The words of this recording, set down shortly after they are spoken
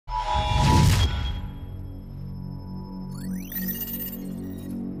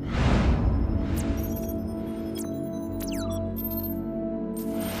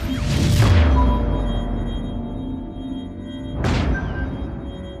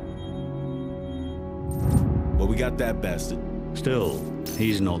we got that bastard. Still,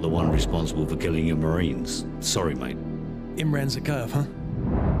 he's not the one responsible for killing your Marines. Sorry, mate. Imran Zakhaev, huh?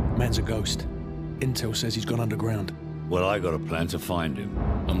 Man's a ghost. Intel says he's gone underground. Well, I got a plan to find him.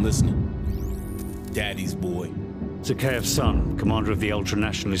 I'm listening. Daddy's boy. Zakhaev's son, commander of the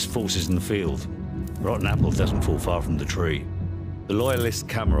ultra-nationalist forces in the field. Rotten apple doesn't fall far from the tree. The loyalist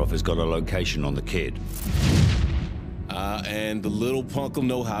Kamarov has got a location on the kid. And the little punk'll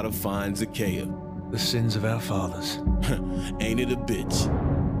know how to find Zakhaev. The sins of our fathers. Ain't it a bitch?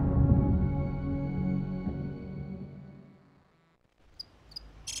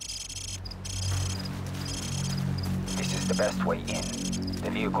 This is the best way in. The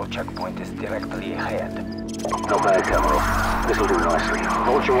vehicle checkpoint is directly ahead. Not bad, Kamarov. This'll do nicely.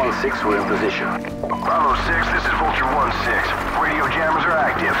 Vulture 1-6, we're in position. Bravo 6, this is Vulture 1-6. Radio jammers are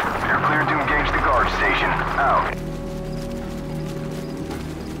active. You're cleared to engage the guard station. Out.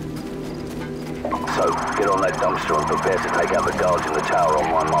 So, get on that dumpster and prepare to take out the guards in the tower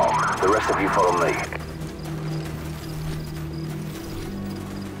on my mark. The rest of you follow me.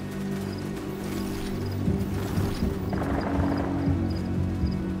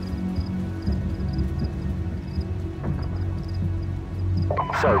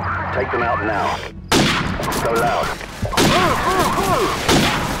 So, take them out now. Go loud.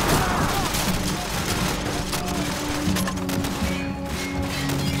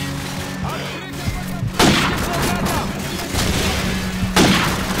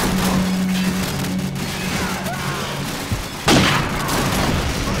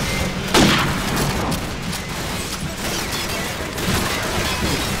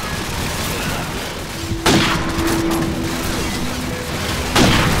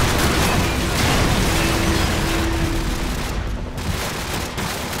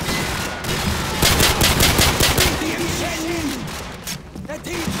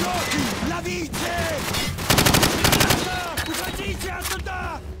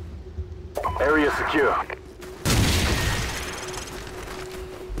 Area secure.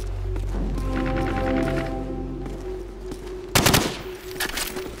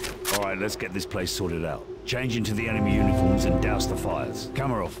 Alright, let's get this place sorted out. Change into the enemy uniforms and douse the fires.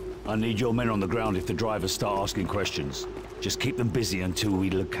 Kamarov, I need your men on the ground if the drivers start asking questions. Just keep them busy until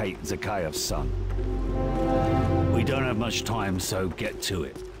we locate Zakhaev's son. We don't have much time, so get to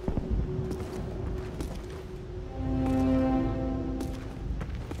it.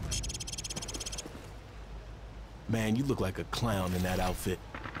 Man, you look like a clown in that outfit.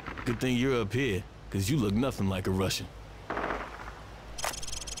 Good thing you're up here, because you look nothing like a Russian.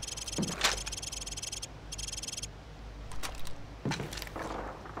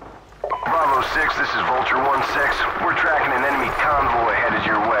 Bravo 6, this is Vulture 1-6. We're tracking an enemy convoy headed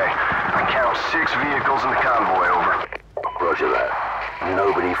your way. I count 6 vehicles in the convoy, over. Roger that.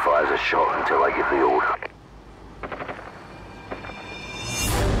 Nobody fires a shot until I give the order.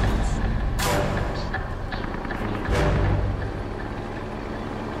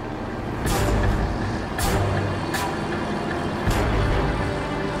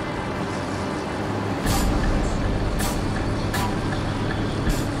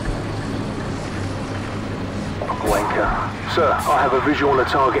 Sir, I have a visual on the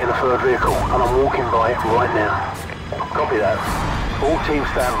target in the third vehicle, and I'm walking by it right now. Copy that. All teams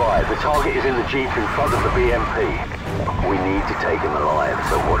stand by. The target is in the Jeep in front of the BMP. We need to take him alive,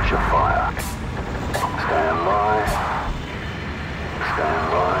 so watch your fire. Stand by. Stand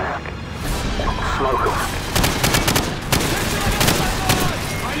by. Smoke him.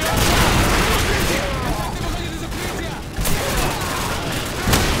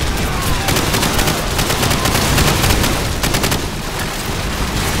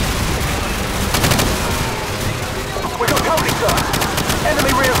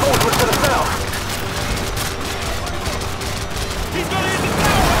 Enemy reinforcements to the south. He's got it in the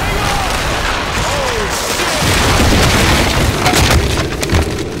tower! Oh,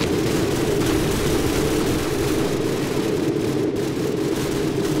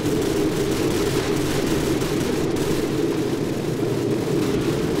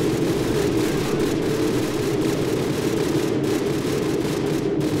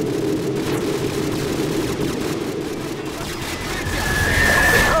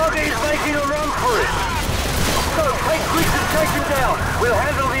 we'll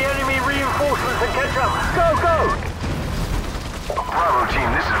handle the enemy reinforcements and catch up. Go, go! Bravo team,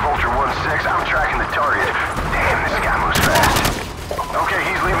 this is Vulture 1-6. I'm tracking the target. Damn, this guy moves fast. Okay,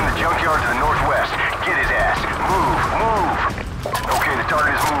 he's leaving the junkyard to the northwest. Get his ass. Move, move. Okay, the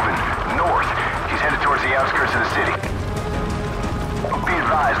target is moving north. He's headed towards the outskirts of the city. Be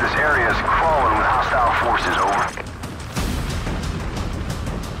advised, this area is crawling with hostile forces, over.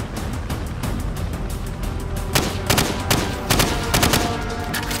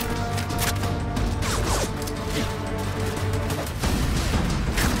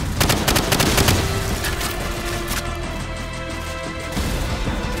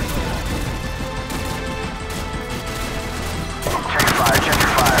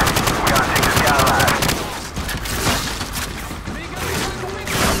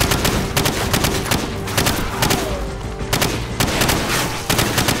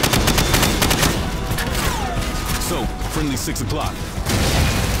 friendly 6 o'clock.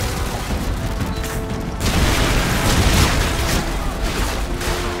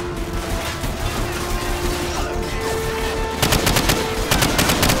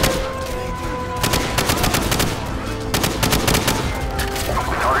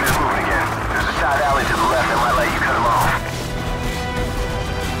 Target is moving again. There's a side alley to the left that might let you cut him off.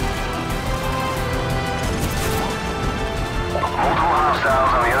 Multiple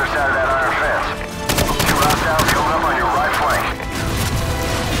hostiles on the other side of that iron fence. 2 hostiles coming up on your right flank.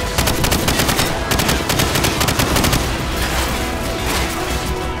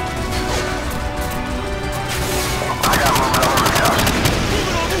 I got movement on the rooftops.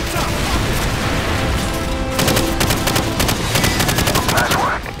 Nice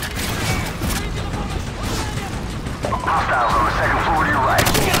one. Hostiles on the second floor to your right.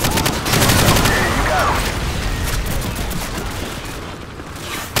 Yeah, you got them.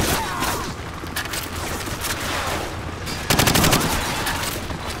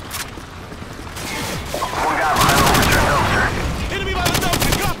 One guy behind the overturned dumpster. Enemy by the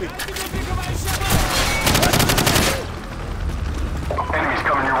dumpster, copy! Enemies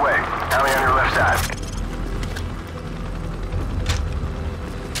coming your way. Alley on your left side.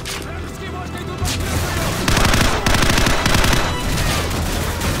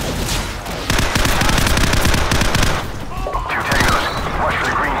 Two tangos. Watch for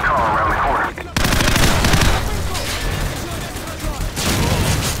the green car around the corner.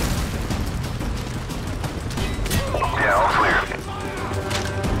 Yeah, all clear.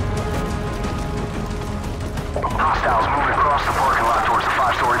 Hostiles moving across the parking lot towards the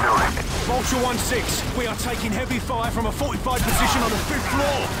 5-story building. Vulture 1-6, we are taking heavy fire from a fortified position on the 5th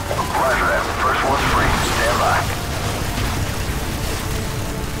floor. Roger that. First one's free. Stand by.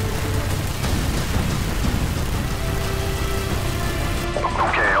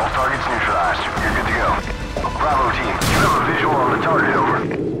 Okay, all targets neutralized. You're good to go. Bravo team, you have a visual on the target, over.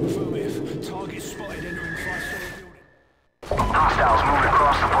 Affirmative. Target spotted entering 5-story building. Hostiles moving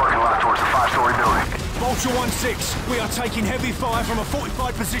across the parking lot towards the 5-story building. Vulture 1-6, we are taking heavy fire from a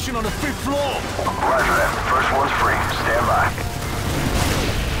fortified position on the 5th floor. Roger that. First one's free. Stand by.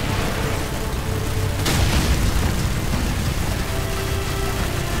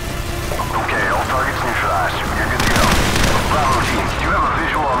 Okay, all targets neutralized. You're good to go. Bravo team, you have a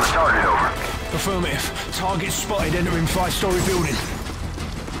visual on the target, over. Affirmative. Target spotted entering 5-story building.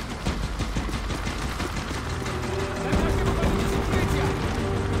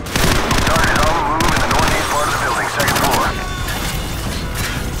 Target on the move in the northeast part of the building, 2nd floor.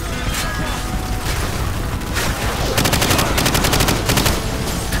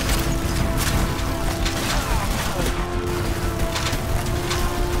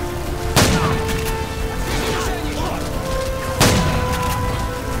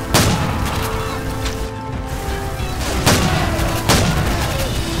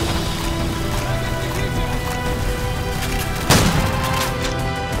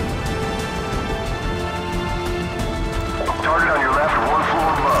 Target on your left, 1 floor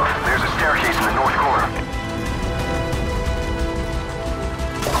above. There's a staircase in the north corner.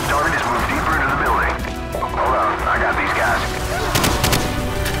 Target has moved deeper into the building. Hold on, I got these guys.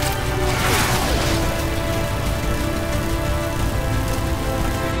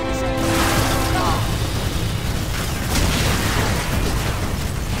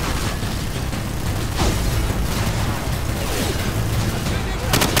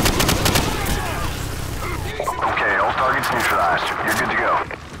 Okay, all targets neutralized. You're good to go.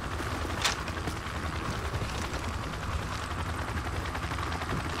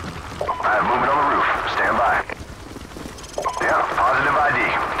 I have movement on the roof. Stand by. Yeah, positive ID.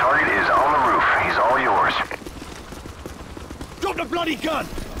 Target is on the roof. He's all yours. Drop the bloody gun!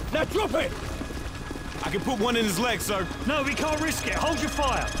 Now drop it! I can put one in his leg, sir. No, we can't risk it. Hold your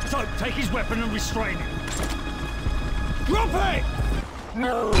fire. So, take his weapon and restrain him. Drop it!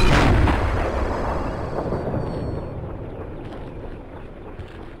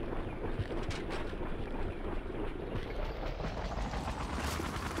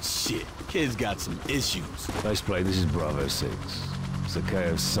 Shit, kid's got some issues. Faceplate, this is Bravo 6.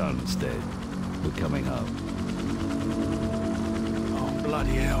 Zakaev's son's dead. We're coming home. Oh,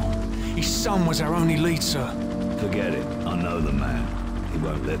 bloody hell. His son was our only lead, sir. Forget it. I know the man. He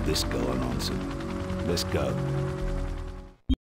won't let this go unanswered. Let's go.